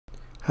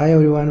Hi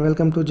everyone,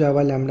 welcome to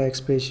Java Lambda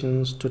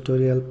expressions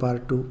tutorial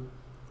part 2.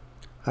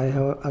 I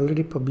have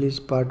already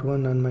published part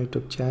 1 on my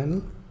YouTube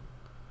channel.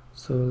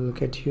 So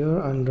look at here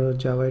under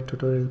Java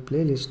tutorial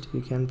playlist,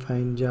 you can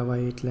find Java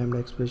 8 Lambda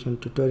expression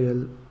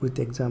tutorial with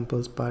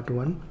examples part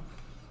 1.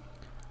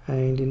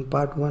 And in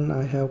part 1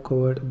 I have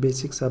covered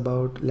basics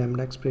about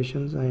Lambda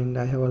expressions, and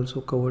I have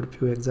also covered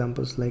few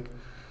examples like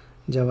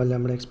Java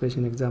Lambda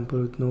expression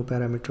example with no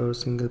parameters,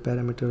 single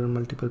parameter,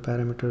 multiple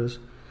parameters,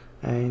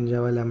 and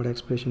Java Lambda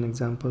expression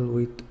example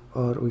with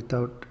or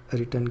without a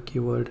return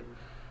keyword,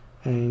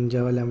 and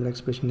Java Lambda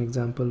expression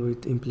example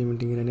with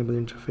implementing an enable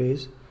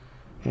interface,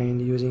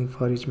 and using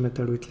for each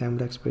method with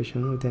Lambda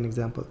expression with an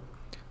example.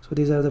 So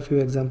these are the few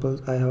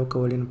examples I have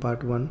covered in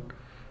part 1,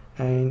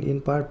 and in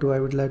part 2 I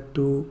would like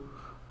to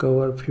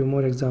cover a few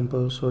more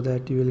examples so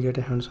that you will get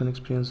a hands-on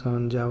experience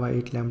on Java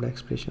 8 Lambda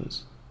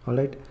expressions.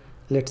 Alright,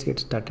 let's get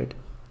started.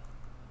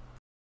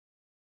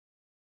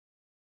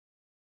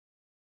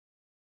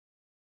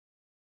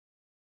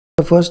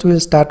 So first we'll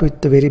start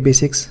with the very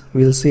basics.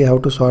 We'll see how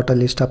to sort a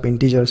list of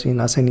integers in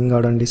ascending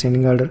order and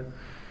descending order,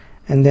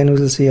 and then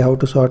we'll see how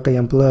to sort a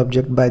employee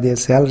object by their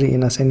salary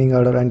in ascending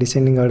order and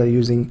descending order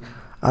using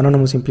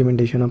anonymous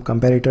implementation of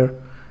comparator.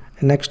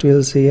 And next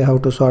we'll see how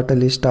to sort a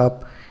list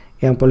of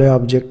employee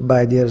object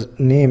by their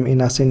name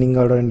in ascending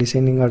order and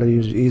descending order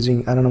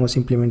using anonymous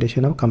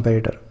implementation of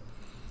comparator.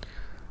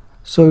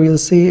 So we'll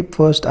see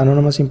first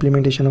anonymous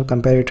implementation of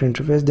comparator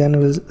interface, then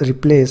we'll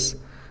replace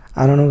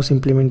anonymous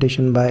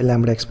implementation by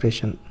Lambda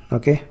expression.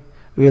 Okay,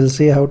 we will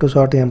see how to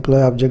sort the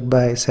employee object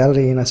by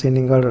salary in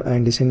ascending order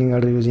and descending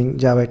order using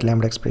Java 8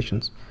 Lambda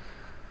expressions.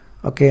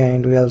 Okay,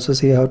 and we also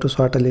see how to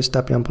sort a list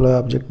of employee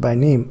object by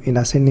name in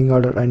ascending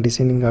order and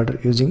descending order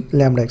using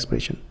Lambda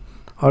expression.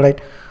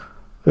 Alright,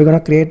 we're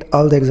gonna create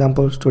all the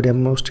examples to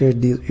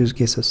demonstrate these use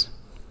cases.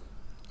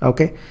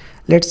 Okay,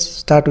 let's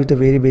start with the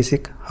very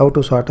basic, how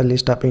to sort a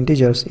list of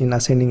integers in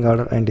ascending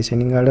order and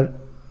descending order.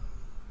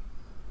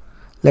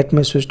 Let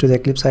me switch to the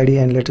Eclipse IDE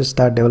and let us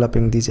start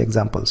developing these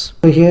examples.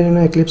 So here in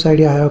Eclipse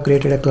IDE I have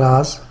created a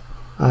class.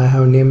 I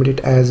have named it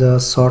as a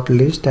sort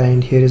list,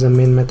 and here is a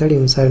main method.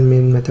 Inside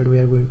main method we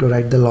are going to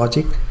write the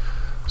logic.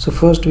 So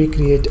first we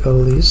create a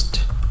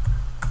list.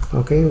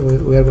 Okay,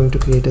 we are going to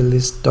create a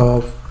list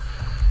of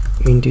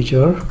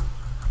integer,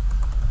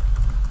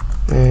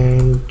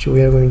 and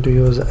we are going to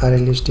use array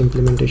list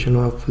implementation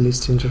of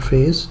list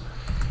interface.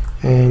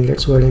 And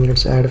let's go ahead and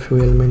let's add a few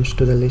elements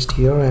to the list.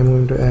 Here I am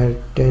going to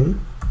add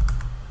 10.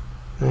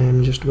 I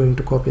am just going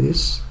to copy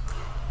this,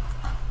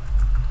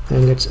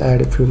 and let's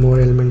add a few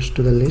more elements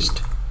to the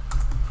list.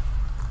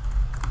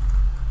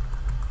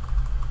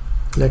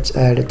 Let's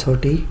add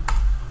 30,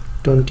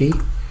 20,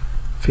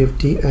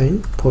 50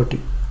 and 40.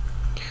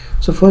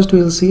 So first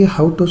we will see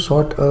how to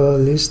sort a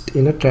list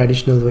in a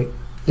traditional way.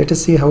 Let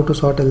us see how to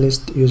sort a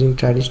list using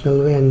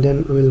traditional way, and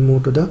then we'll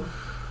move to the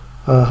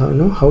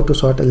how to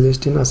sort a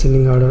list in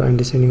ascending order and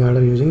descending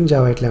order using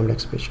Java 8 Lambda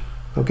expression.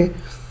 Okay,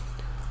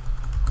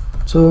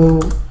 so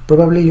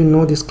probably you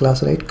know this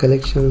class, right?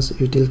 Collections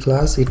util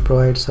class. It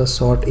provides a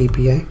sort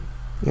API,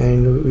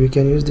 and we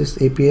can use this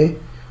API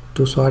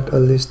to sort a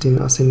list in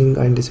ascending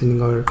and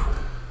descending order.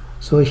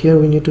 So here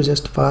we need to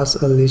just pass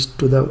a list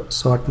to the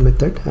sort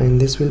method,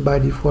 and this will by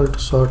default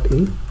sort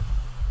in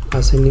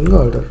ascending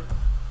order.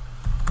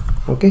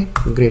 Okay,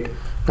 great.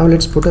 Now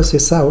let's put a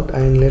sysout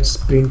and let's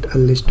print a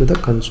list to the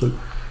console.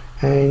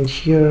 And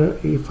here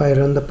if I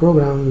run the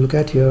program, look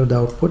at here the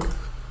output.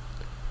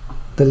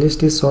 The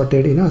list is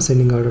sorted in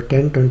ascending order: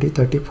 10, 20,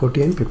 30,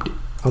 40 and 50.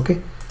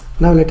 Okay,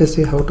 now let us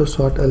see how to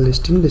sort a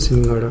list in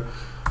descending order.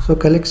 So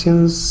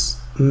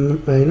collections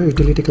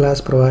utility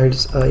class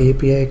provides a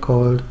API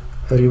called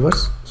a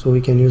reverse, so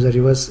we can use a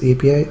reverse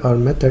API or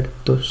method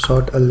to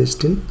sort a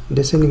list in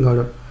descending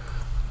order.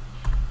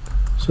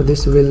 So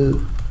this will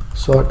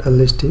sort a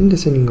list in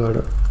descending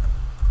order.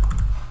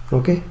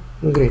 Okay,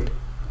 great.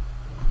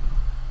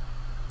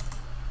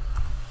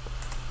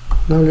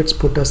 Now let's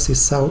put a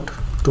sysout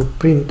to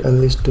print a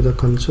list to the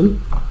console.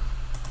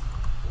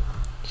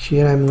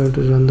 Here I am going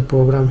to run the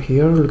program.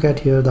 Here look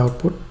at here the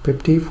output: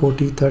 50,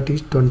 40,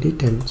 30, 20,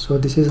 10. So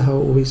this is how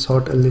we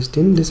sort a list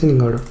in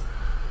descending order.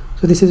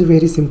 So this is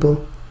very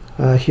simple.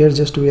 Here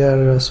just we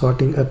are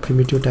sorting a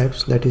primitive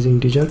types, that is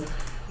integer.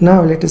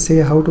 Now let us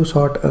say how to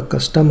sort a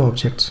custom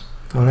objects.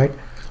 Alright,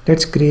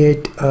 let's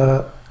create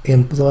a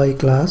employee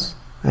class,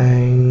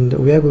 and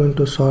we are going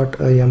to sort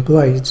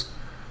employees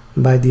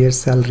by their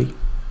salary.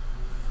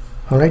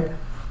 Alright,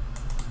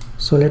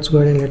 so let's go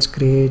ahead and let's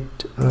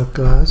create a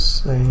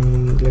class,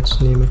 and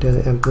let's name it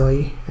as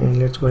employee, and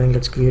let's go ahead and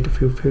let's create a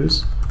few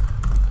fields: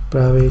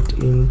 private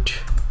int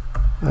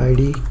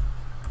id,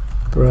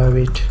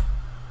 private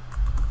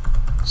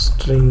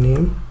string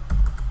name,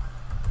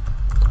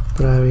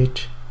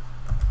 private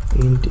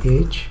int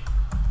age,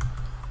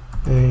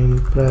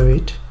 and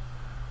private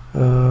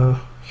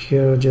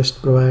here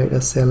just provide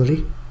a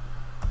salary,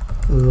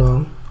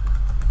 long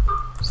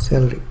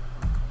salary.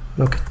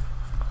 Okay,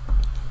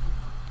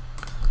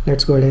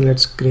 let's go ahead and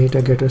let's create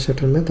a getter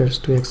setter methods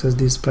to access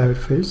these private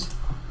fields.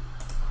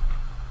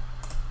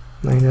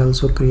 and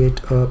also create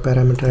a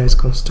parameterized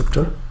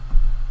constructor.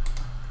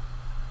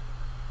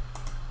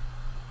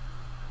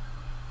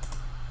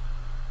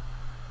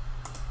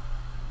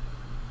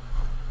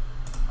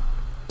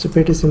 It's a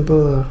pretty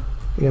simple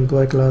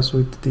employee class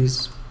with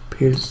these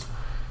fields.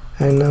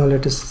 And now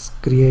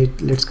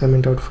let's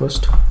comment out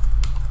first,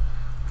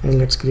 and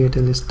let's create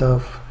a list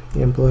of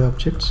employee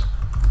objects.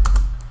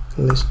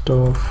 List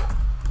of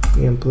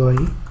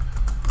employee,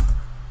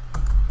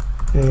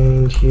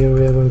 and here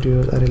we are going to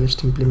use array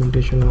list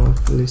implementation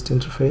of list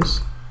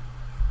interface,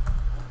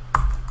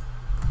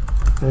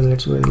 and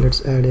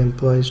let's add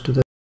employees to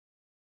the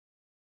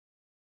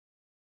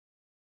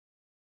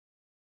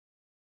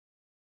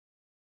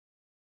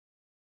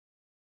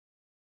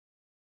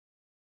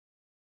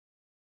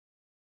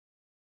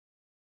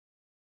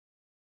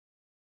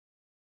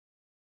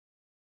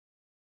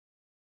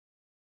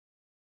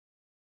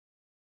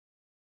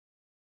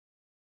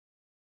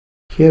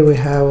Here we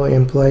have an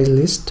employee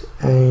list,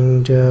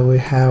 and we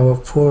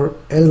have 4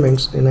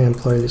 elements in an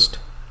employee list.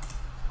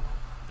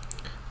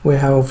 We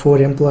have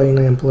 4 employees in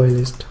an employee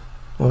list.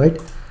 Alright,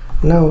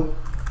 now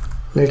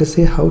let us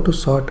see how to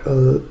sort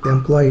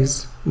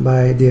employees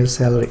by their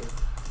salary.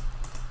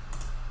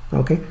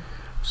 Okay,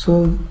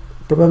 so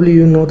probably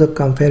you know the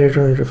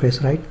comparator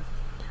interface, right?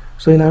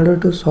 So in order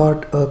to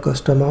sort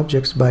custom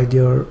objects by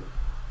their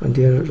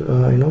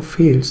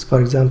fields,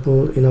 for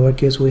example, in our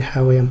case we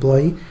have an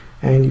employee,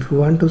 and if you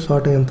want to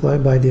sort an employee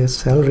by their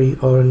salary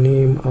or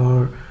name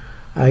or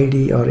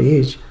ID or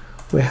age,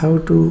 we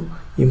have to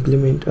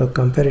implement a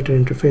comparator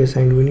interface,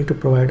 and we need to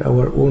provide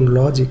our own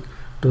logic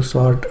to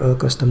sort a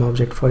custom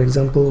object. For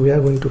example, we are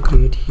going to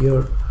create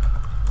here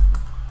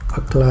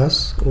a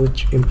class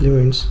which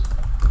implements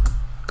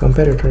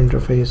comparator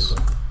interface,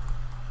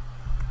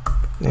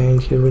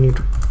 and here we need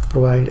to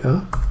provide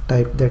a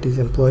type that is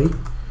employee,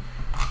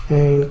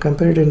 and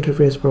comparator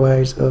interface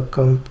provides a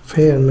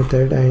compare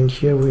method, and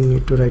here we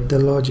need to write the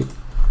logic.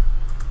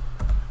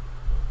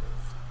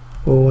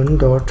 O1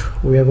 dot,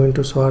 we are going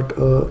to sort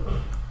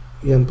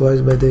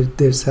employees by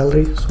their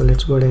salary, so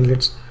let's go ahead and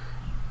let's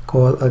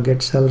call a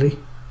get salary,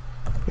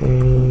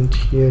 and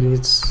here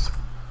is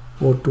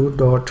O2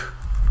 dot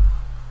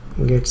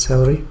get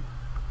salary,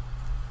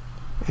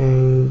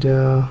 and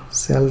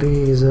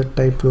salary is a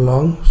type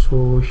long,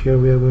 so here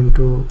we are going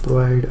to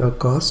provide a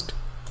cost.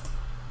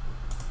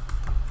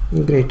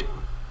 Great.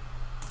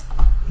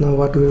 Now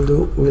what we'll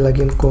do, we'll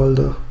again call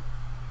the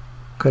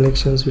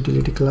connections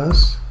utility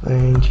class,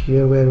 and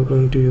here we are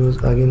going to use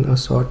again a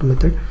sort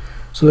method.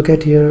 So look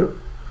at here,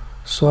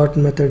 sort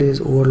method is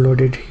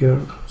overloaded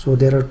here, so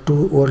there are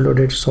 2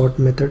 overloaded sort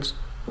methods,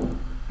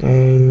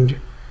 and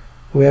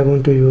we are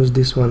going to use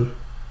this one,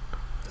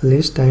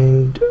 list,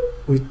 and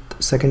with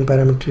second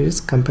parameter is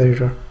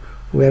comparator.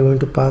 We are going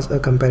to pass a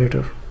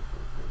comparator.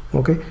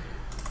 Okay,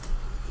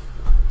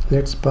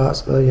 let's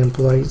pass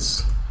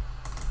employees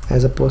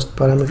as a post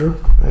parameter,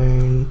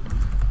 and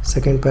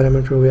second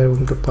parameter we are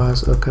going to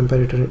pass a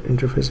comparator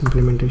interface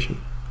implementation.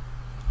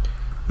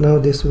 Now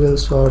this will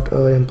sort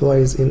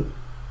employees in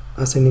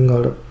ascending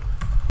order.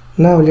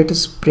 Now let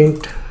us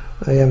print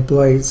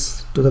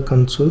employees to the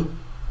console.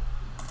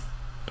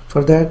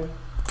 For that,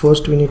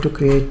 first we need to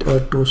create a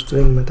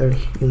toString method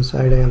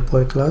inside an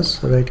employee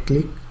class. Right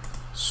click,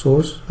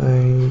 source,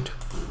 and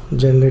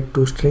generate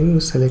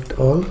toString, select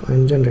all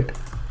and generate.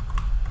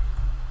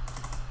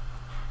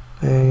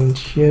 And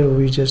here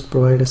we just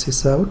provide a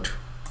sysout,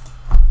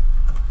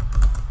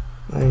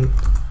 and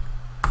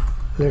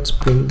let's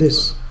print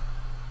this,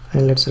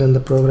 and let's run the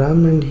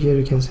program, and here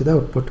you can see the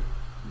output.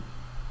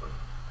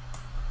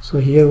 So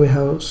here we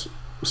have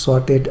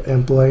sorted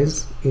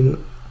employees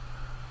in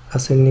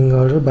ascending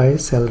order by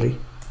salary.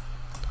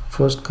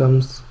 First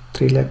comes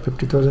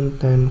 3,50,000,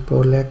 then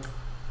 4 lakh,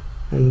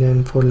 and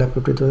then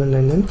 4,50,000,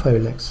 and then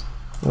 5 lakhs.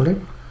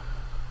 Alright,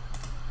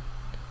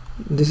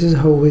 this is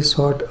how we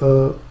sort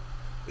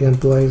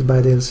employees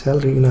by their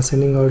salary in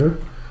ascending order.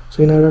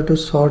 So in order to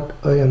sort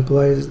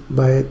employees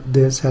by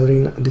their salary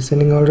in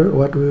descending order,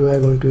 what we are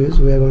going to use,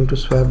 we are going to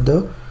swap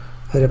the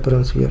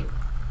reference here,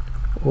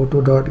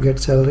 O2 dot get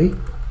salary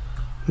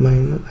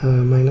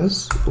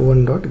minus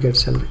O1 dot get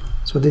salary.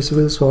 So this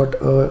will sort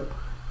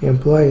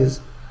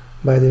employees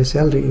by their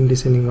salary in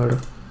descending order.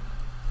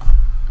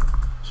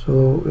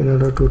 So in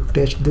order to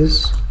test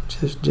this,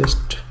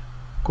 just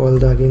call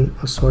the again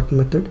a sort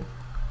method,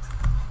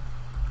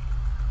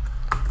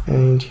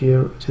 and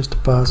here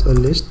just pass a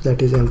list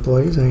that is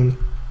employees, and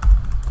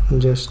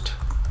just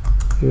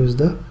use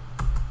the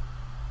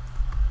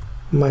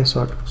my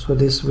sort. So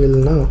this will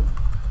now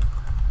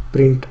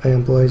print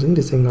employees in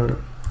descending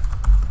order.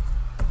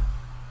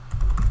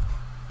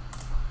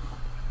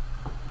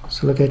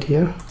 So look at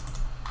here,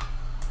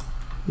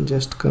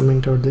 just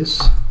comment out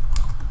this,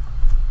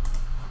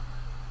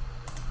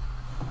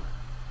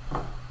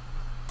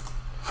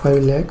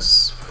 $5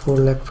 lakhs,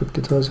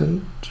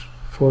 4,50,000,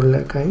 4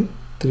 lakh, and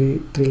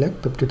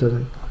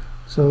 3,50,000.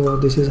 So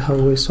this is how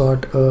we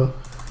sort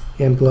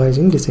employees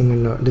in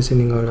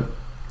descending order.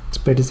 It's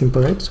pretty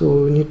simple, right?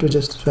 So we need to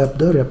just swap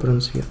the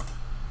reference here.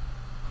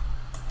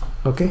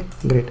 Okay,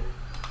 great.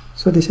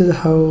 So this is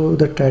how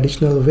the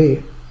traditional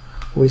way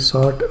we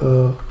sort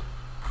a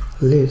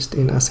list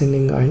in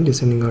ascending and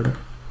descending order.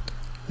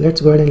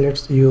 Let's go ahead and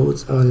let's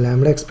use a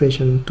lambda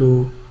expression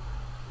to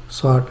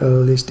sort a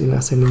list in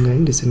ascending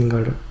and descending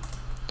order.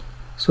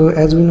 So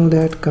as we know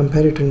that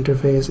comparator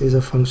interface is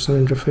a functional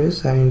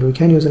interface, and we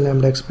can use a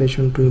lambda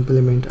expression to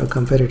implement a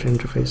comparator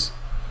interface.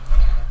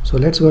 So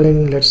let's go ahead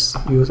and let's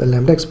use a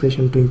lambda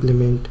expression to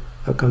implement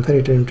a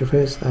comparator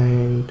interface,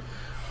 and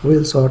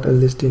we'll sort a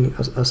list in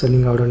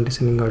ascending order and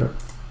descending order.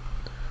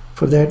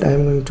 For that, I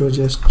am going to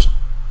just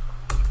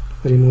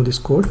remove this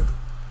code,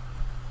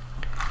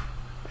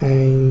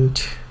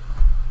 and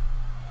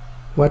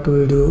what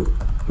we'll do,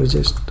 we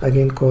just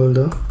again call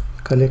the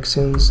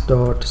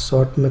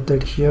collections.sort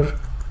method here,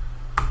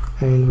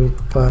 and we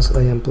pass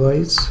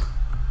employees.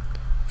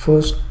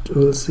 First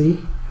we'll see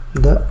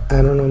the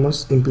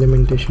anonymous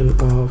implementation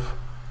of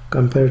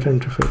comparator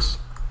interface.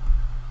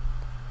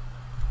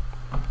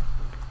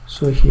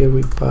 So here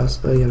we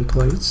pass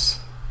employees,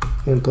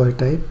 employee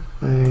type,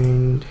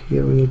 and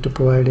here we need to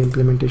provide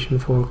implementation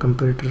for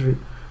compare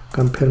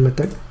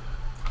method,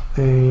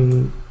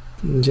 and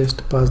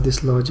just pass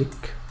this logic.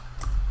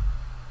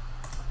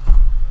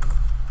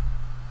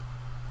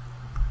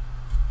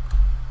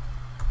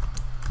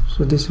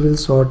 So this will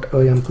sort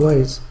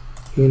employees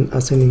in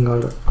ascending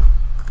order.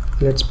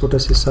 Let's put a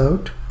sys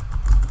out,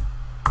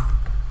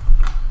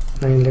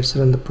 and let's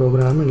run the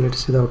program and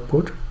let's see the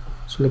output.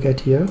 So look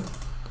at here,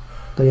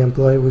 the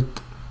employee with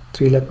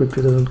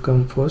 3,50,000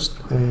 come first,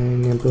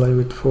 and employee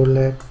with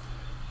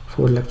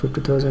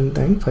 4,50,000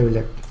 and 5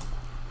 lakh.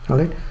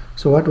 Alright,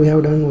 so what we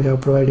have done, we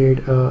have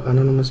provided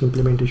anonymous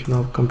implementation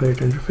of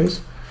comparator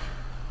interface.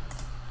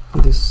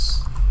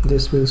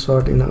 This will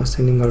sort in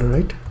ascending order,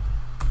 right?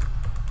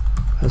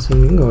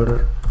 Ascending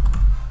order.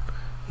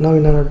 Now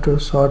in order to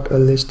sort a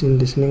list in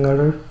descending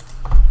order,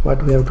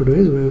 what we have to do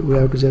is we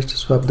have to just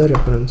swap the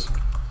reference.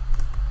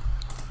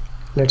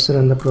 Let's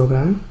run the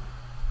program,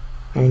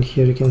 and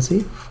here you can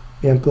see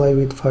the employee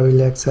with 5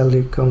 lakh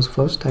salary comes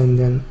first, and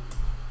then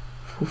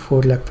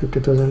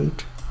 4,50,000,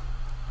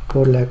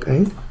 4 lakh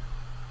and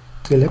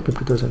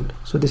 3,50,000.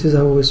 So this is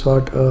how we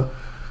sort a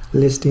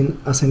list in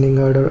ascending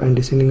order and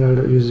descending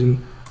order using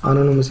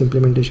anonymous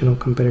implementation of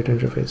comparator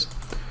interface.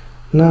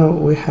 Now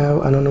we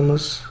have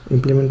anonymous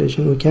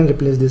implementation. We can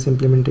replace this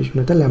implementation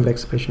with a lambda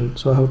expression.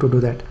 So how to do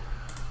that?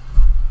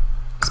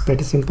 It's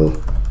pretty simple.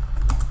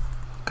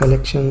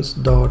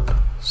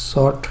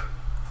 Collections.sort,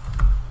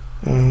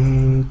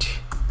 and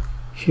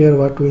here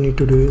what we need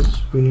to do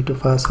is we need to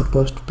pass a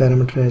first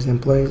parameter as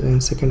employees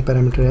and second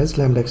parameter as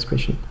lambda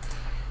expression.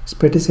 It's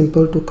pretty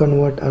simple to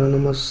convert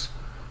anonymous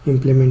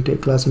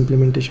class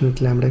implementation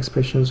with lambda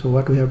expression. So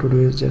what we have to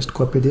do is just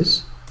copy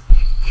this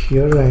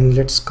here, and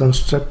let's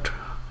construct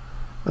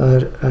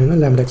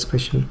lambda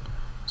expression.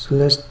 So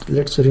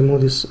let's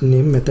remove this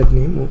name, method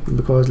name,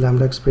 because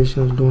lambda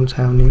expressions don't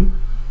have name,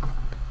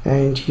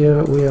 and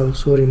here we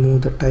also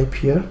remove the type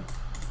here.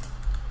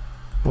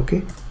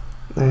 Okay,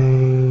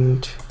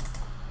 and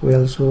we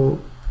also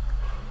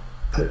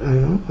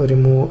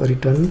remove a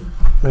return,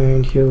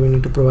 and here we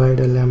need to provide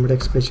a lambda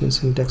expression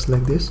syntax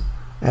like this,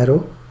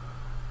 arrow.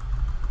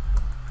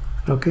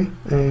 Okay,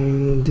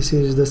 and this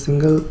is the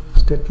single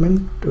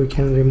statement. We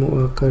can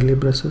remove curly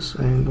braces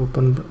and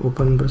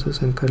open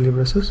braces and curly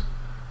braces.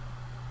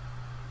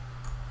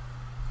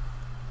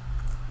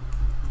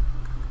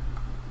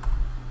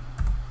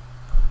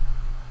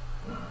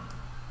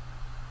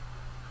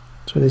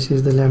 So this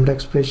is the lambda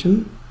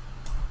expression.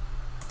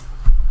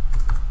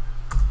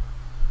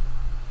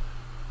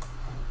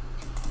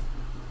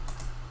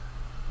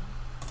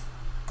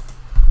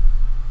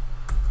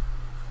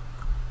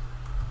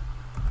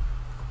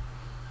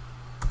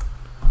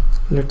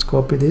 Let's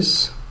copy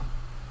this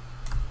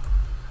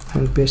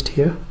and paste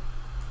here.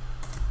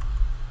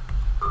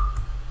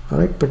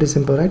 Alright, pretty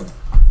simple, right?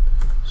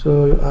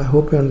 So I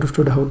hope you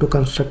understood how to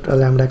construct a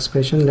lambda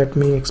expression. Let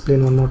me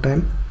explain one more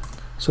time.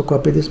 So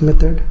copy this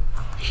method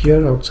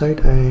here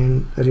outside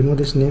and remove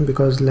this name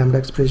because lambda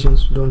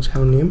expressions don't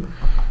have name,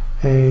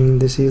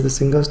 and this is the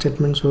single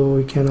statement, so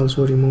we can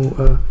also remove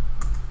a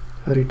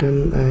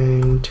return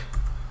and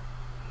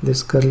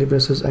this curly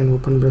braces and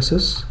open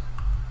braces,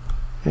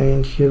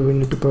 and here we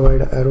need to provide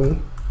an arrow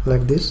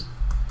like this,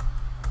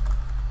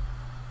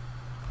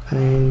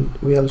 and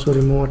we also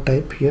remove a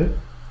type here.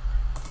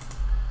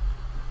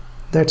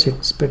 That's it.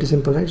 It's pretty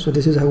simple, right? So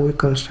this is how we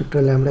construct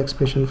a lambda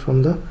expression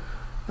from the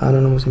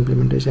anonymous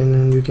implementation,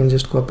 and you can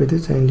just copy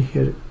this and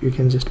here you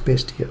can just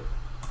paste here.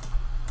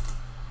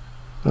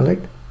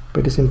 Alright,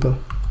 pretty simple.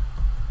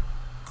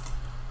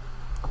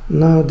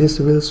 Now this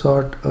will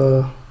sort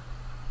a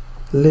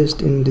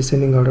list in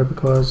descending order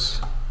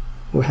because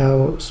we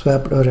have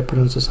swapped our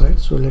references, right?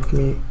 So let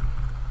me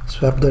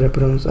swap the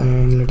reference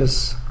and let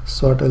us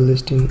sort a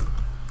list in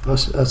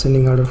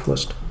ascending order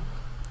first.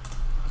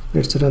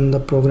 Let's run the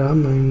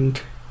program and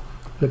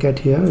look at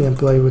here, the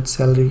employee with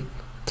salary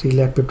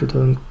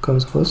 3,50,000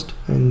 comes first,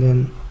 and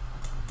then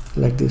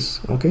like this.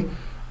 Okay,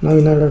 now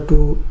in order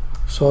to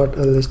sort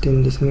a list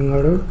in descending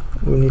order,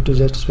 we need to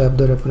just swap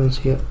the reference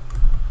here.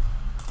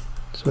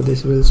 So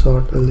this will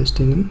sort a list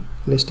in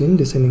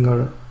descending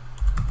order.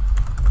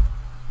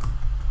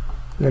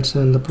 Let's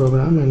run the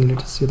program and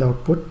let's see the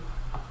output.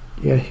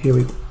 Yeah, here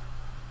we go.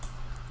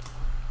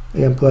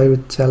 Employee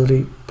with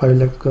salary 5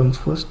 lakh comes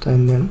first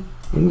and then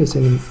in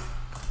descending.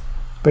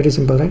 Pretty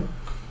simple, right?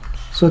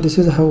 So this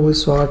is how we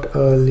sort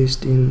a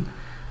list in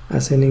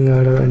ascending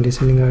order and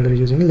descending order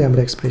using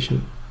Lambda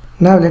expression.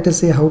 Now let us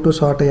see how to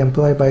sort an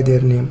employee by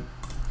their name.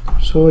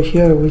 So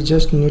here we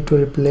just need to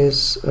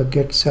replace a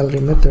get salary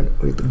method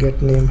with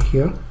get name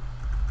here,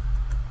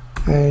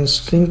 and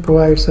string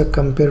provides a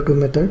compare to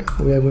method.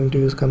 We are going to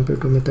use compare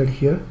to method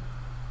here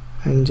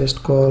and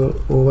just call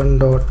o1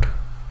 dot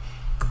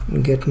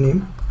get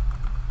name.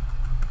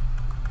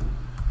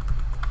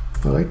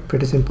 Alright,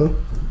 pretty simple.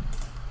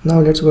 Now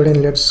let's go ahead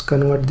and let's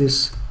convert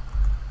this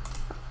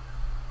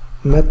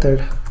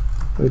method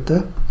with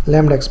a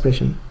Lambda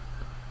expression.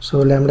 So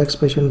Lambda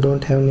expression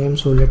don't have name,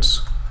 so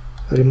let's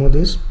remove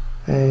this,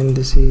 and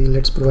this is,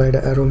 let's provide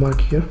an arrow mark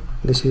here.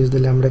 This is the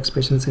Lambda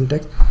expression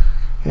syntax,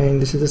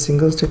 and this is a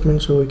single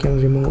statement, so we can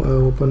remove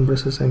open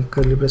braces and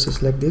curly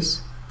braces like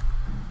this.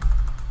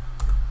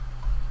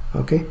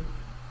 Okay,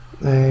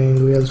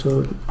 and we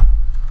also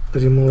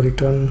remove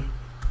return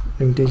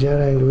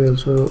integer, and we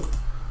also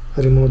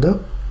remove the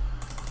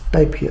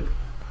type here,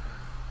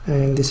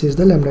 and this is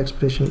the Lambda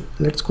expression.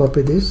 Let's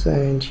copy this,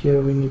 and here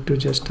we need to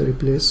just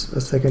replace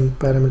a second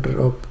parameter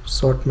of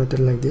sort method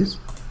like this.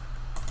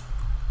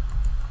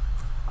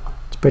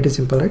 It's pretty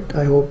simple, right?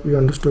 I hope you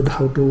understood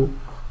how to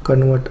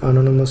convert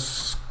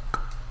anonymous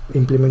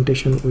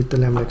implementation with the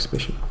Lambda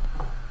expression.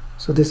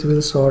 So this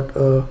will sort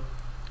a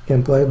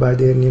employee by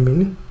their name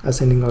in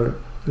ascending order.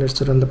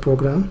 Let's run the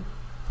program.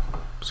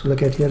 So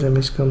look at here,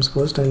 Ramesh comes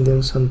first and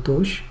then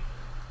Santosh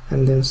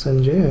and then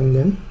Sanjay and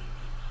then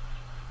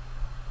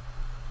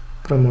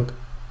Pramod.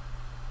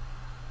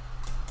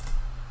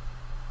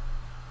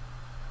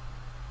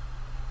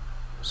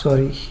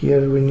 Sorry,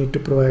 here we need to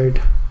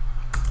provide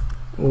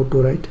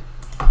O2, right?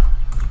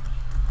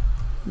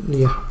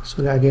 Yeah,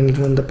 so again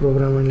run the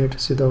program and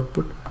let's see the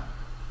output.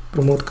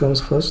 Pramod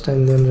comes first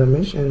and then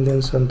Ramesh and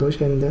then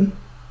Santosh and then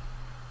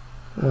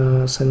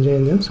Sanjay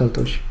and then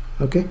Santosh.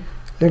 Okay,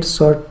 let's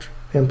sort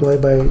employee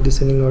by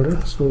descending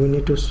order. So we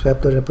need to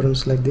swap the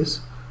reference like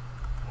this,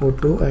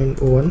 O2 and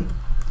O1.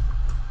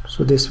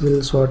 So this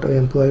will sort an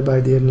employee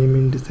by their name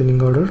in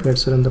descending order.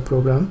 Let's run the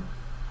program.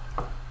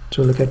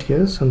 So look at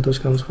here,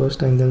 Santosh comes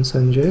first and then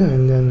Sanjay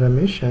and then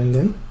Ramesh and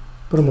then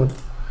Pramod.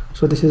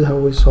 So this is how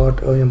we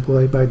sort an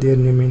employee by their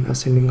name in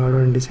ascending order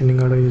and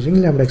descending order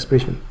using Lambda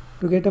expression.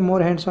 To get a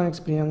more hands-on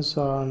experience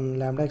on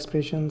Lambda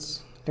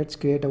expressions, let's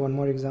create one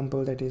more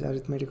example, that is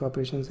arithmetic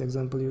operations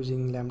example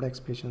using Lambda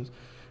expressions.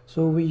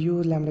 So we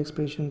use Lambda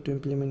expression to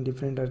implement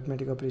different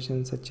arithmetic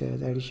operations such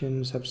as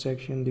addition,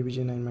 subtraction,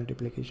 division and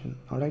multiplication.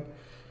 Alright,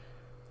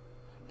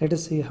 let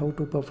us see how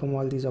to perform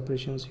all these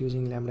operations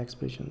using Lambda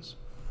expressions.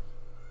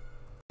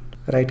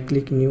 Right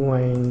click new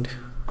and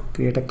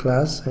create a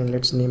class, and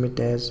let's name it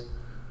as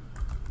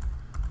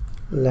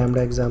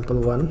Lambda example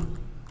 1.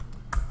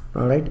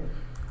 Alright,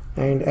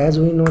 and as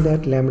we know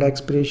that Lambda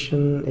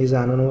expression is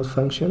an anonymous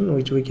function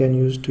which we can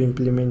use to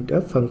implement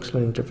a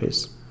functional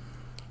interface.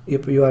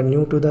 If you are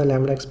new to the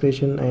Lambda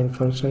expression and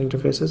functional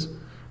interfaces,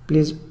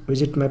 please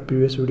visit my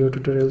previous video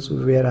tutorials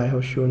where I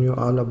have shown you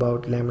all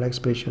about Lambda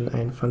expression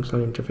and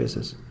functional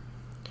interfaces.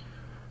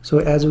 So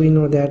as we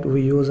know that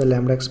we use a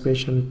Lambda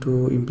expression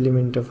to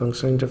implement a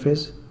functional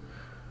interface,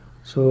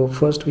 so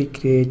first we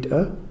create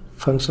a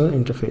functional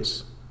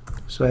interface.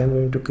 So I am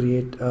going to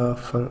create a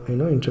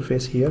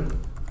interface here,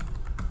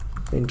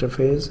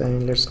 interface,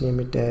 and let's name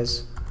it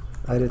as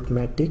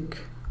arithmetic.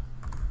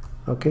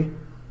 Okay,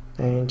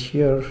 and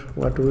here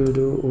what we will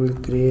do, we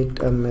will create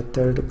a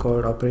method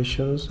called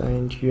operations,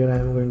 and here I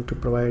am going to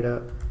provide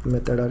a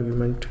method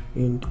argument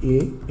int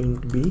a,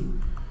 int b,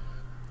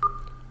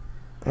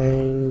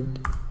 and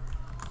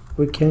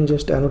we can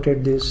just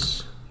annotate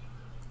this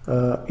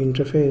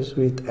interface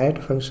with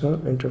add functional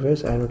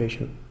interface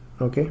annotation.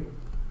 Okay,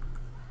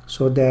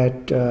 so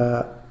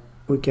that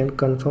we can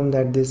confirm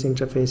that this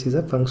interface is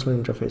a functional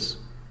interface.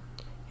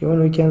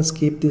 Even we can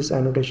skip this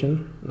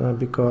annotation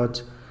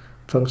because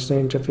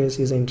functional interface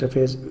is an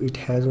interface, it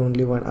has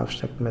only one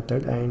abstract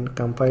method, and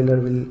compiler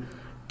will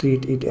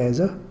treat it as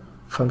a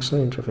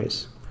functional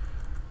interface.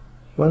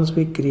 Once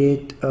we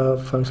create a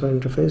functional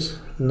interface,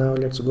 now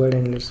let's go ahead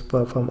and let's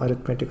perform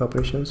arithmetic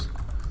operations.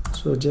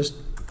 So just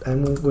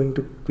I'm going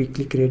to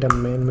quickly create a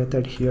main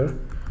method here,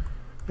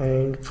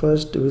 and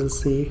first we'll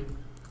see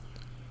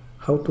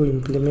how to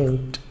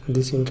implement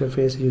this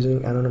interface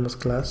using anonymous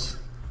class.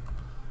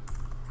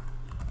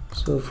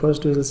 So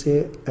first we will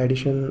say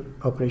addition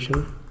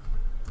operation,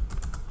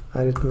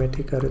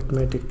 arithmetic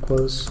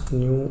equals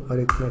new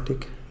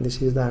arithmetic.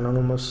 This is the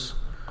anonymous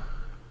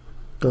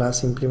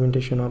class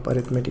implementation of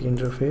arithmetic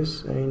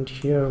interface, and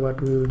here what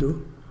we will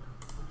do,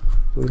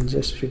 we will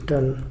just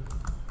return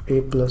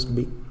a plus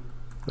b.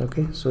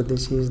 Okay, so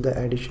this is the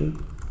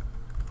addition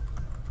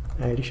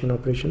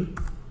operation.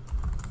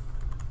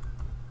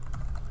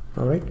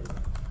 All right,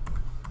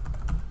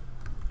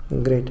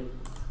 great.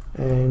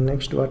 And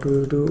next what we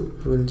will do,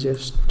 we'll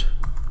just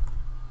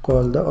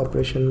call the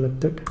operation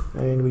method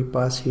and we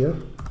pass here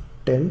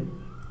 10,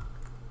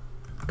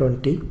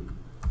 20,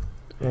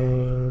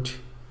 and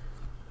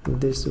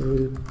this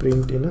will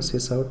print in a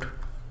sysout.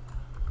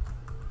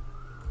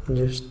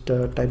 Just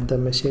type the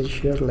message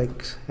here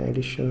like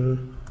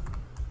addition,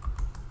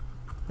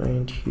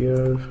 and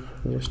here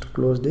just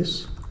close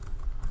this.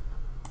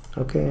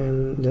 Okay,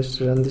 and just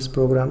run this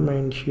program,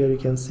 and here you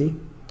can see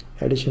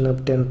addition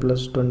of 10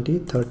 plus 20,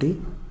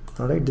 30.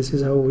 Alright, this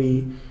is how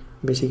we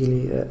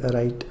basically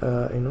write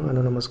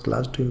anonymous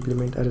class to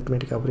implement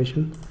arithmetic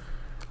operation.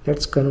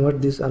 Let's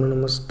convert this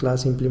anonymous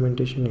class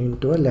implementation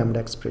into a lambda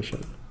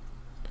expression.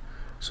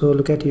 So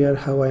look at here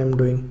how I am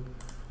doing.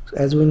 So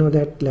as we know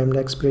that lambda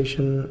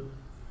expression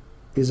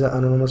is an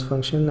anonymous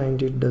function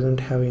and it doesn't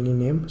have any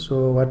name.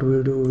 So what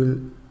we'll do,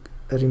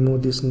 we'll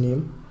remove this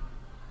name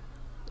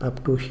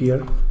up to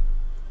here.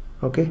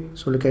 Okay,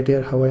 so look at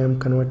here how I am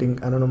converting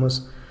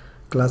anonymous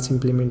class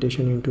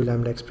implementation into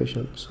lambda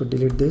expression. So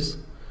delete this,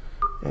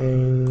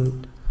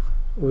 and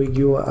we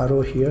give a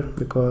arrow here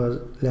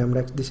because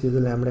lambda, this is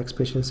the lambda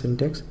expression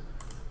syntax,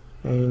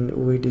 and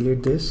we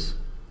delete this.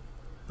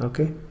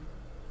 Okay,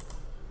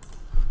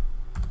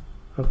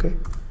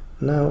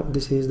 now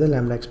this is the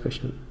lambda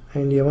expression,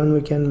 and even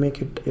we can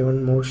make it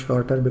even more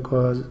shorter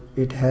because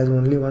it has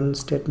only one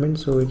statement.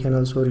 So we can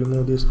also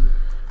remove this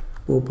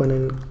open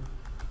and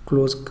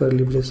close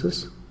curly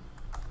braces.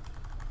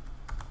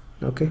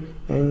 Okay,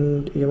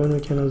 and even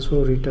we can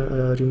also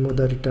remove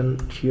the return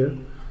here.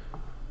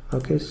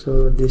 Okay,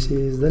 so this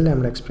is the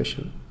lambda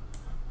expression.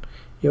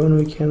 Even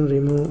we can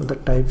remove the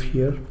type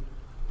here.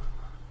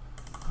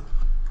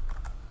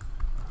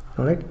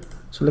 Alright,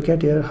 so look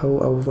at here how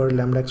our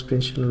lambda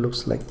expression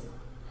looks like.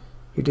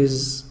 It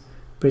is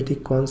pretty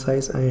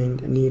concise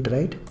and neat,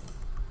 right?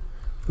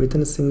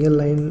 Within a single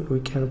line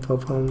we can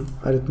perform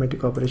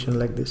arithmetic operation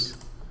like this.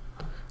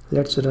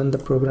 Let's run the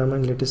program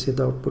and let us see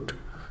the output.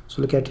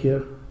 So look at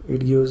here,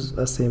 it gives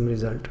a same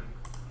result.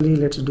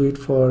 Let's do it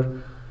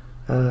for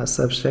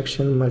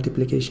subtraction,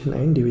 multiplication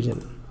and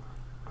division.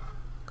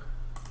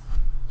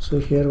 So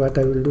here what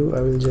I will do,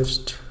 I will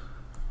just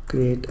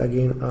create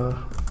again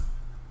a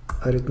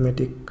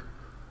arithmetic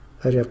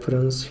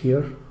reference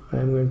here. I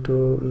am going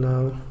to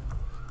now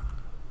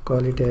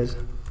call it as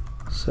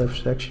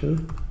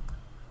subtraction,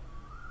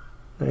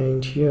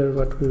 and here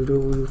what we'll do,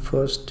 we'll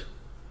first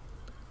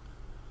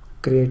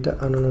create an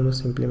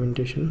anonymous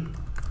implementation,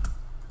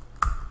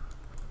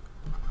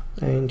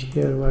 and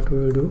here what we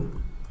will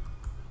do,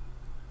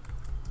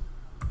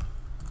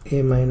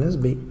 a minus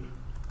b.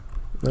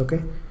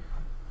 Okay,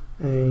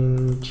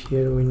 and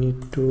here we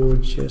need to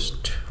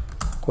just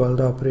call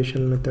the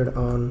operation method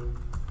on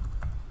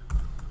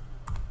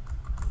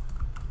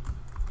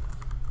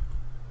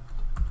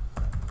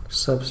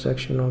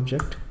subtraction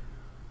object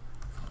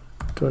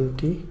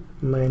 20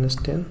 minus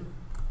 10.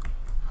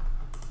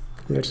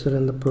 Let's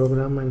run the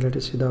program and let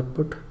us see the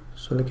output.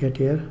 So look at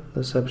here,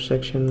 the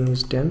subtraction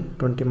is 10,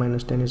 20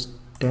 minus 10 is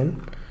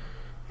 10,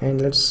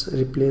 and let's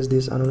replace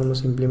this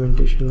anonymous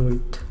implementation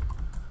with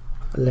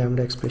a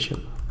lambda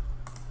expression.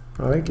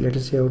 Alright, let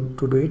us see how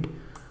to do it.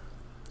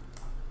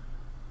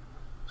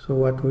 So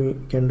what we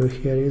can do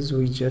here is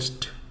we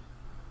just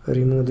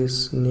remove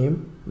this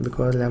name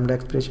because lambda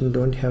expression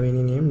don't have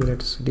any name.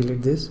 Let's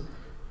delete this,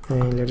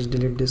 and let's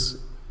delete this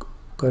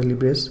curly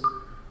brace,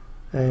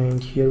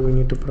 and here we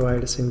need to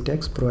provide a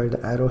syntax, provide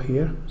the arrow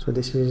here. So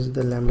this is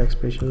the lambda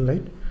expression,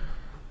 right?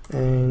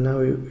 And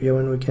now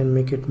even we can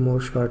make it more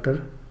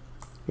shorter.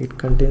 It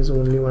contains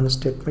only one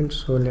statement,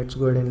 so let's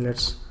go ahead and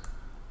let's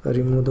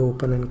remove the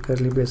open and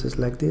curly braces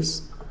like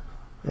this,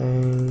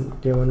 and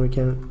even we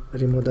can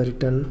remove the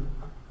return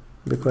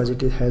because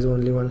it has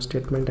only one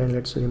statement, and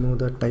let's remove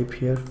the type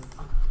here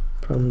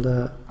from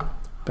the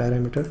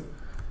parameter.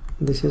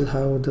 This is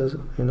how the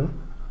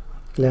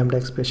lambda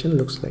expression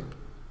looks like.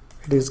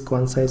 It is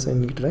concise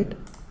and neat, right?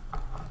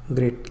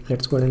 Great,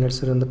 let's go ahead and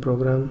let's run the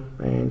program,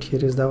 and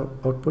here is the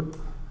output.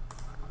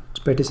 It's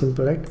pretty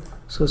simple, right?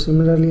 So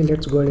similarly,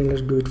 let's go ahead and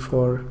let's do it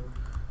for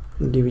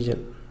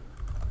division.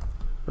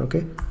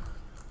 Okay,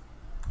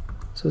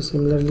 so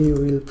similarly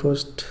we will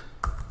first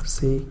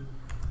see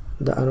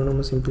the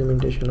anonymous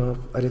implementation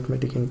of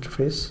arithmetic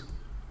interface,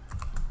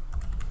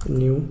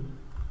 new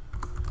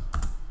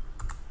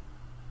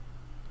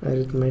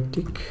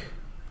arithmetic.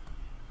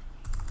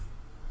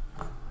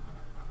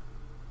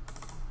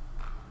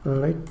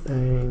 Alright,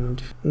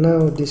 and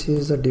now this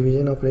is the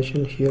division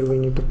operation. Here we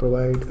need to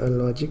provide a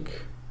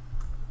logic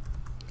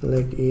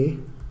like A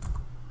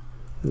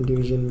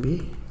division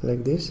B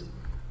like this,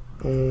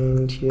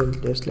 and here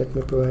just let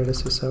me provide a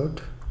sysout.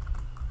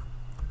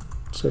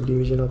 It's a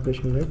division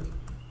operation, right?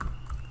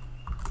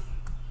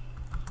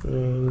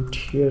 And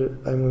here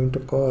I'm going to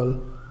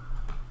call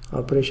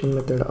operation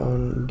method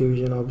on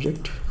division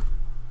object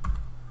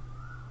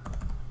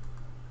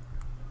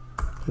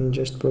and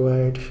just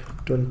provide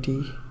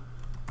 20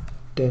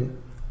 10.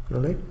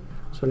 Alright,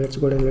 so let's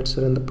go ahead and let's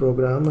run the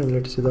program and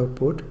let's see the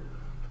output.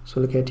 So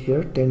look at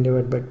here, 10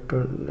 divided by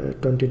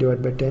 20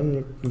 divided by 10,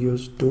 it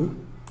gives 2,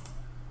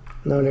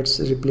 Now let's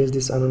replace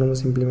this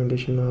anonymous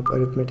implementation of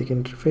arithmetic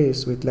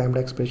interface with Lambda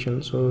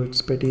expression. So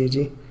it's pretty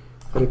easy.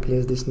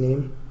 Replace this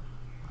name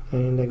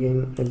and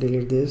again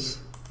delete this,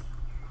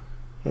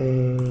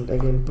 and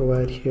again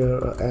provide here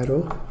an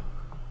arrow.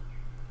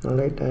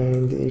 Alright,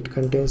 and it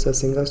contains a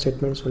single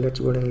statement, so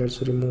let's go ahead and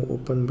let's remove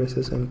open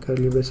braces and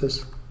curly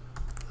braces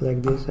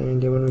like this.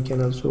 And even we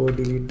can also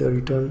delete the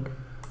return,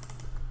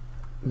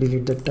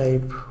 delete the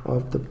type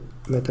of the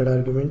method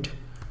argument.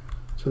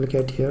 So look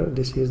at here,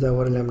 this is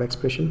our Lambda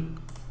expression.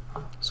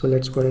 So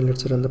let's go ahead and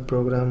let's run the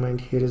program, and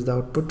here is the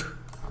output.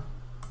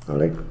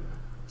 Alright,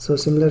 so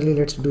similarly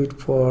let's do it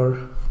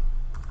for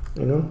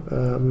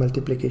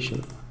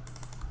multiplication.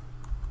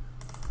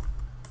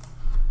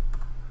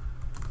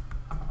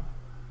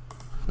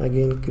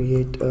 Again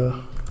create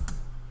a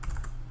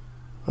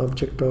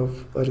object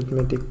of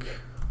arithmetic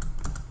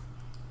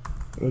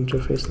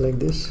interface like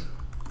this.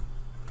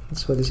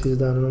 So this is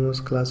the anonymous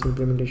class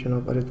implementation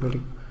of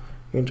arithmetic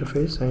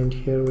interface, and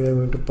here we are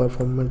going to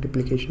perform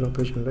multiplication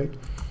operation, right?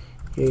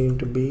 A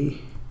into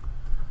B,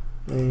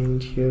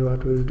 and here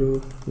what we'll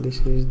do, this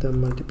is the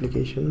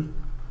multiplication,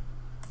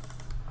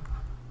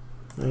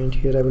 and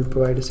here I will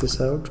provide a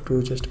sysout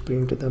to just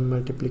print the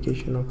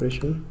multiplication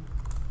operation.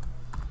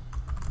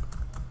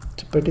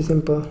 It's pretty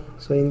simple.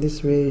 So in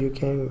this way you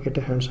can get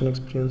a hands-on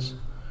experience.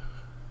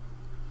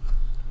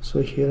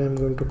 So here I'm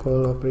going to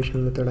call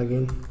operation method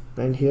again,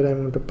 and here I'm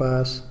going to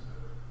pass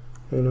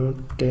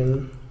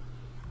 10,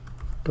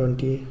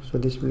 20, so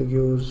this will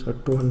give a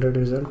 200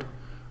 result.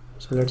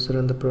 So let's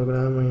run the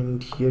program,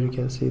 and here you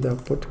can see the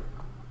output.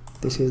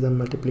 This is the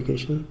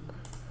multiplication.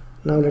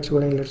 Now let's go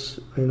and let's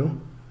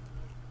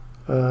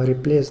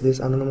replace this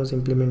anonymous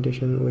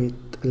implementation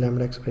with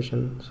Lambda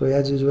expression. So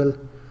as usual,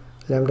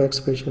 Lambda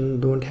expression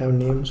don't have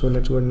name, so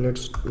let's go and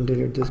let's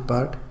delete this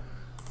part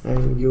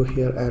and give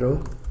here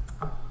arrow,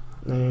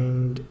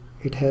 and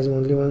it has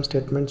only one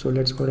statement. So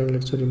let's go and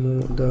let's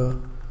remove the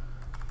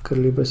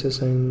curly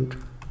braces and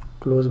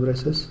close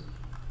braces,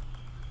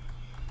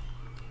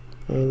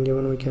 and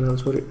even we can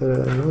also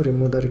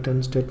remove the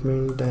return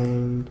statement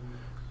and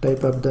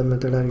type up the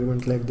method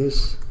argument like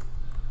this.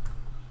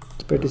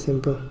 It's pretty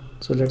simple.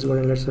 So let's go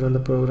and let's run the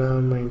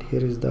program, and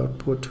here is the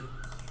output.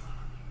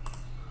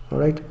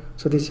 Alright,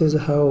 so this is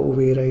how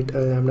we write a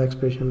Lambda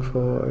expression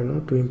for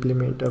to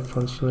implement a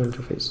functional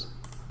interface.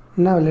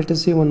 Now let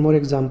us see one more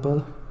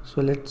example.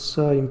 So let's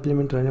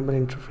implement runnable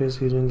interface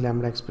using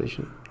Lambda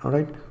expression.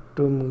 Alright,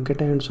 to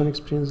get a hands-on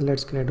experience,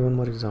 let's create one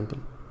more example.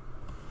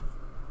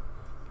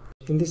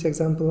 In this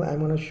example, I'm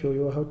going to show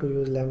you how to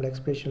use Lambda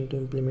expression to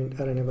implement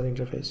a runnable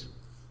interface.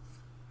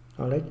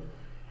 Alright,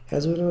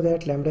 as we know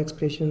that Lambda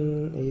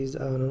expression is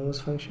an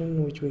anonymous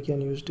function which we can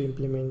use to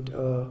implement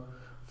a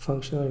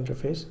functional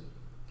interface,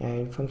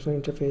 and functional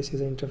interface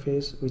is an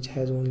interface which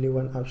has only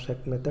one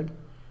abstract method.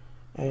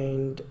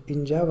 And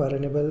in Java,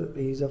 runnable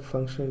is a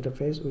functional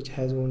interface which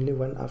has only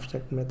one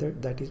abstract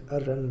method, that is a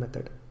run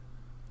method.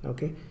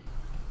 Okay,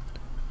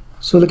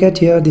 so look at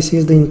here, this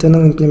is the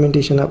internal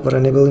implementation of a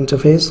runnable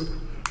interface,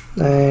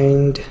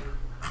 and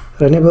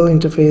runnable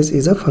interface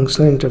is a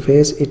functional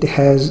interface. It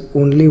has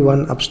only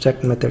one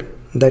abstract method,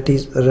 that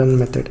is a run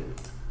method.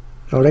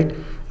 Alright,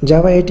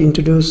 Java 8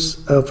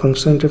 introduced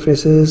functional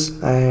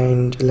interfaces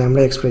and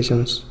Lambda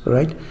expressions,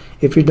 right?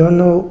 If you don't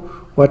know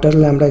what are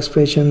Lambda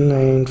expression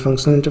and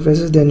functional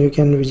interfaces, then you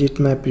can visit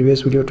my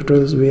previous video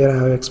tutorials where I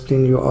have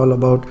explained you all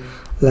about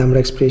Lambda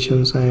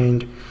expressions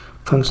and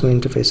functional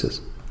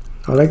interfaces.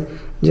 Alright,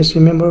 just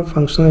remember,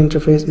 functional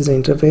interface is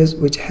an interface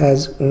which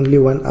has only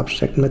one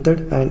abstract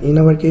method, and in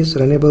our case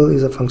runnable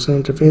is a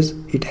functional interface.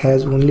 It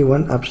has only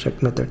one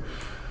abstract method.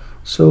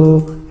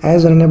 So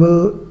as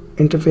runnable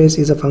interface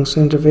is a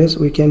functional interface,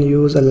 we can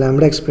use a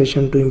Lambda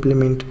expression to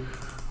implement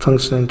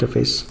functional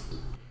interface.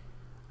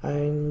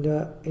 And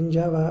in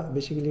Java,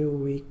 basically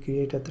we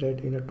create a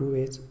thread in two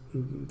ways.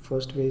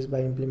 First way is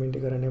by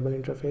implementing a runnable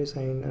interface,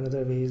 and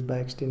another way is by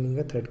extending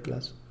a thread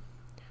class.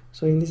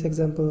 So in this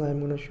example,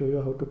 I'm going to show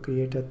you how to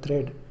create a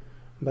thread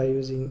by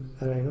using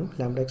a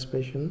Lambda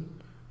expression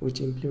which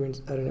implements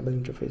a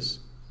runnable interface.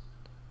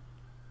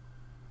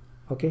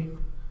 Okay,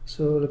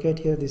 so look at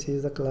here, this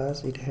is the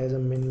class. It has a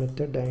main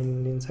method,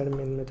 and inside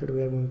main method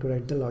we are going to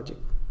write the logic.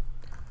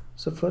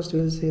 So first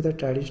we'll see the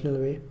traditional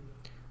way.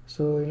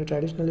 So in a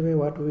traditional way,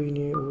 what we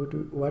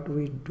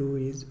do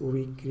is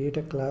we create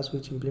a class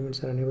which implements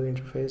a runnable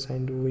interface,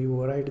 and we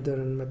override the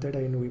run method,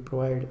 and we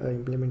provide an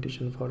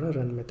implementation for a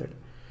run method.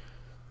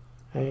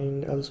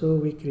 And also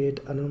we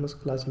create anonymous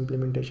class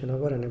implementation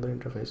of a runnable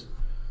interface.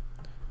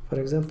 For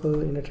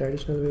example, in a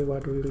traditional way,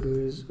 what we will do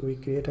is we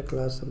create a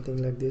class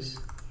something like this,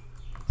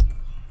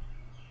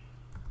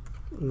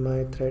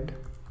 my thread.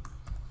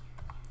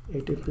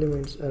 It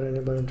implements a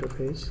runnable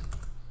interface,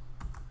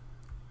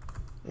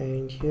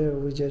 and here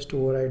we just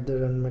override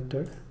the run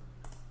method,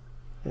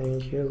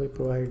 and here we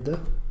provide the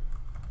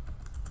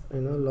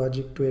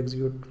logic to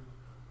execute.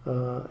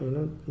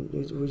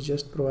 We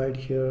just provide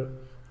here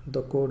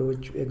the code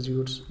which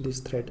executes this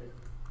thread.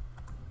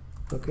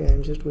 Okay,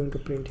 I'm just going to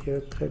print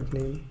here thread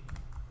name,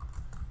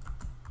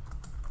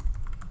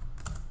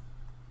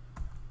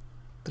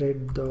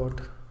 thread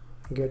dot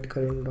get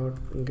current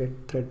dot get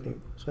thread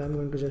name. So I'm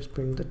going to just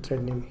print the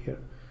thread name here.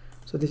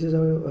 So this is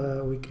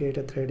how we create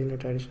a thread in a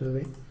traditional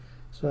way.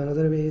 So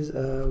another way is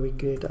we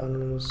create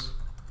anonymous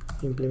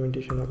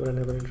implementation of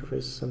runnable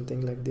interface,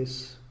 something like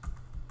this,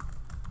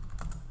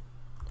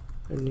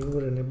 a new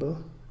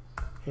runnable,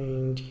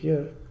 and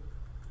here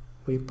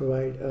we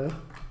provide a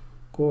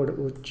code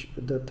which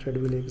the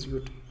thread will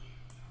execute,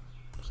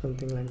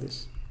 something like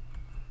this,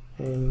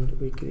 and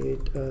we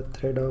create a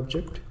thread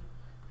object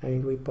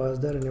and we pass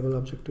the runnable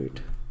object to it.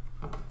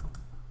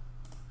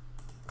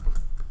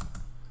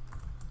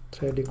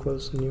 Thread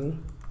equals new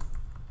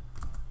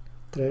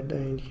thread,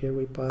 and here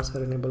we pass a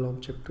runnable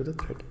object to the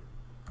thread,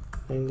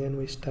 and then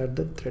we start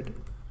the thread.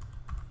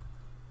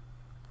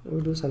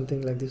 We do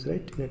something like this,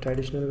 right? In a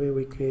traditional way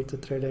we create the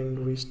thread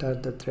and we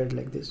start the thread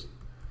like this.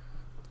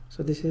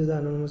 So this is the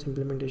anonymous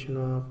implementation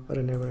of a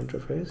runnable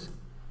interface.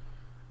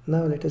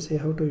 Now let us see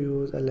how to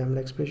use a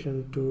Lambda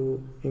expression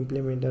to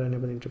implement a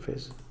runnable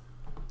interface.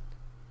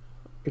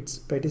 It's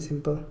pretty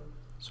simple.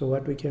 So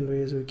what we can do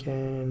is we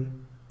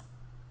can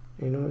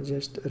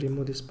just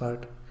remove this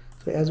part.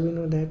 So as we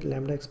know that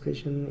Lambda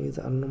expression is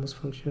an anonymous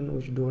function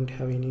which don't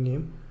have any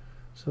name,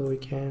 so we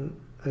can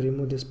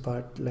remove this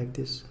part like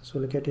this. So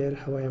look at here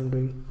how I am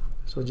doing.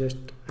 So just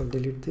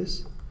delete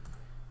this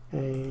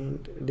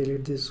and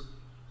delete this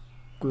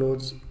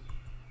close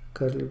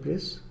curly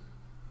brace,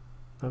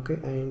 okay,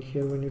 and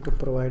here we need to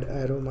provide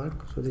arrow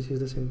mark. So this is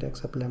the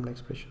syntax of Lambda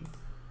expression.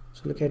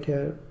 So look at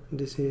here,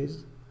 this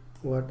is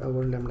what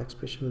our Lambda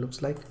expression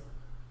looks like,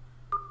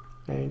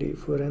 and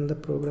if we run the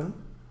program,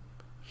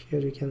 here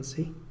you can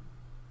see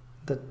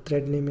the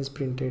thread name is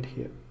printed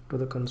here to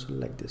the console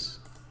like this.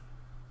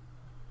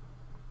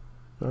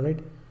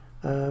 Alright,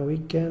 we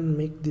can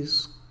make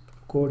this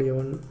code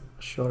even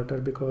shorter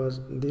because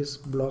this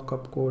block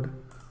of code,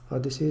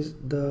 this is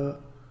the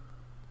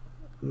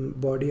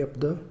body of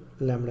the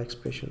Lambda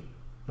expression,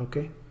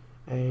 okay,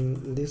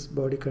 and this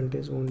body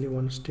contains only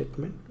one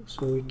statement,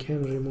 so we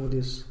can remove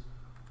this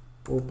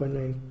open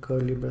and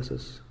curly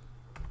braces.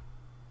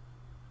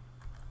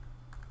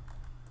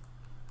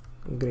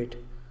 Great.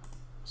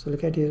 So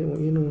look at here,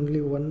 in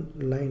only one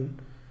line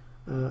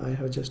I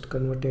have just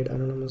converted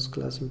anonymous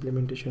class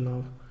implementation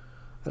of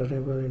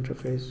runnable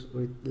interface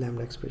with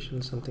Lambda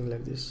expression, something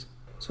like this.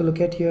 So look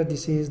at here,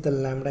 this is the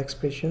Lambda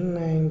expression,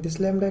 and this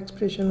Lambda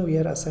expression we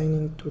are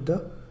assigning to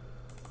the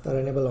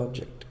runnable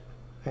object,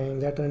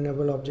 and that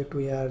runnable object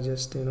we are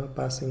just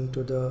passing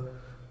to the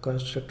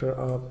constructor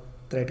of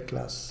thread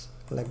class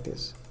like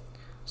this.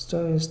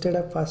 So instead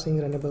of passing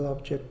runnable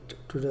object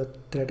to the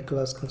thread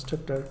class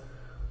constructor,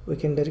 we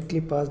can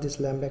directly pass this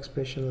Lambda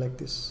expression like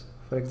this.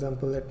 For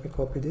example, let me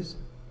copy this,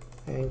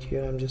 and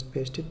here I'm just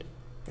paste it,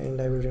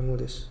 and I will remove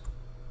this.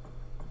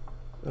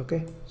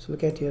 Okay, so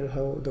look at here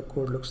how the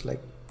code looks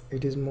like.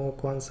 It is more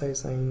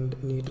concise and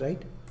neat,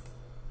 right?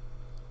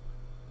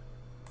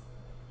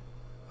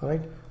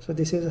 Alright, so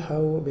this is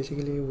how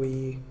basically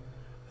we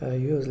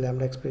use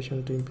Lambda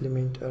expression to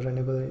implement a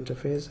runnable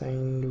interface,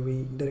 and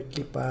we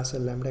directly pass a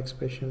Lambda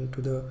expression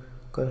to the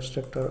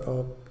constructor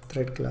of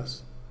thread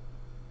class.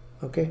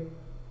 Okay,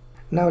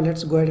 now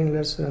let's go ahead and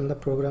let's run the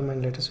program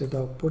and let us see the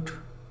output.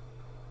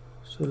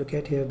 So look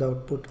at here the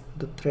output,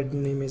 the thread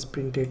name is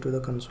printed to the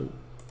console.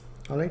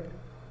 Alright,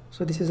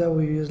 so this is how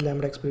we use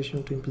Lambda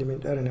expression to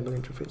implement a runnable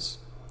interface.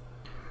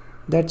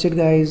 That's it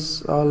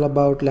guys, all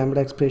about Lambda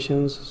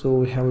expressions. So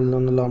we have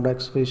learned the Lambda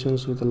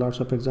expressions with lots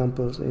of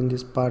examples in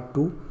this part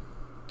 2,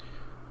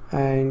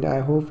 and I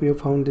hope you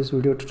found this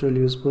video tutorial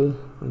useful,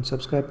 and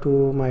subscribe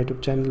to my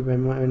YouTube channel.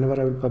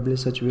 Whenever I will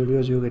publish such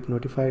videos you get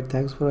notified.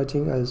 Thanks for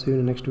watching. I'll see you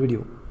in the next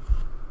video.